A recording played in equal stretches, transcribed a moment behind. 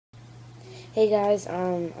Hey guys,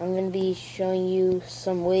 I'm going to be showing you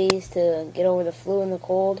some ways to get over the flu and the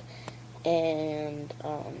cold and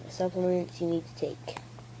supplements you need to take.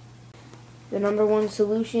 The number one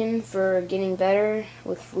solution for getting better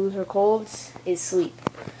with flus or colds is sleep.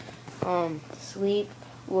 Sleep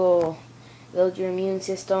will build your immune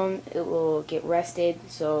system. It will get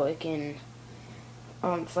rested so it can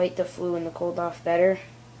fight the flu and the cold off better.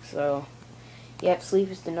 So, yep,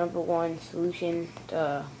 sleep is the number one solution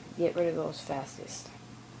to get rid of those fastest.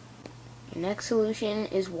 The next solution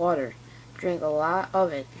is water. Drink a lot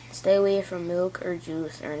of it. Stay away from milk or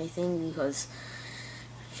juice or anything because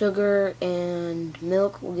sugar and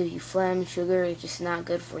milk will give you phlegm. Sugar is just not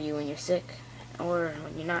good for you when you're sick or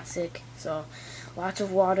when you're not sick. So lots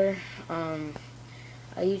of water.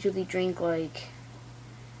 I usually drink like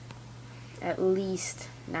at least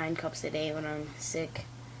 9 cups a day when I'm sick.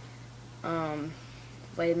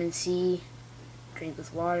 Vitamin C, drink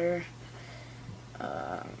with water.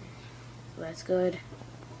 That's good.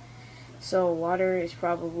 So water is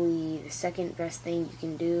probably the second best thing you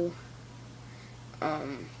can do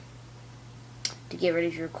to get rid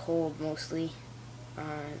of your cold mostly.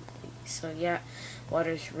 So yeah,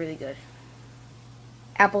 water is really good.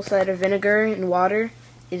 Apple cider vinegar and water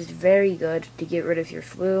is very good to get rid of your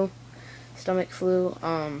flu, stomach flu.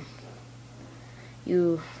 I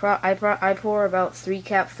pour about 3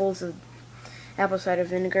 capfuls of apple cider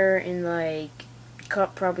vinegar in like a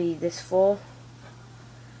cup probably this full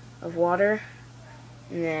of water,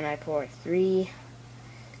 and then I pour 3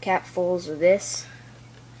 capfuls of this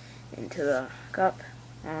into the cup.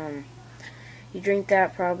 You drink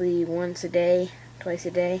that probably once a day, twice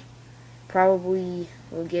a day. Probably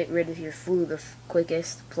will get rid of your flu the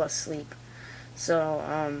quickest, plus sleep.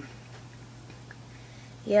 So,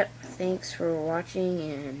 yep, thanks for watching,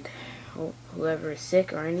 and whoever is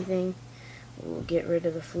sick or anything will get rid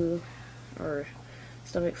of the flu or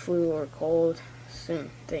stomach flu or cold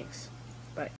soon. Thanks.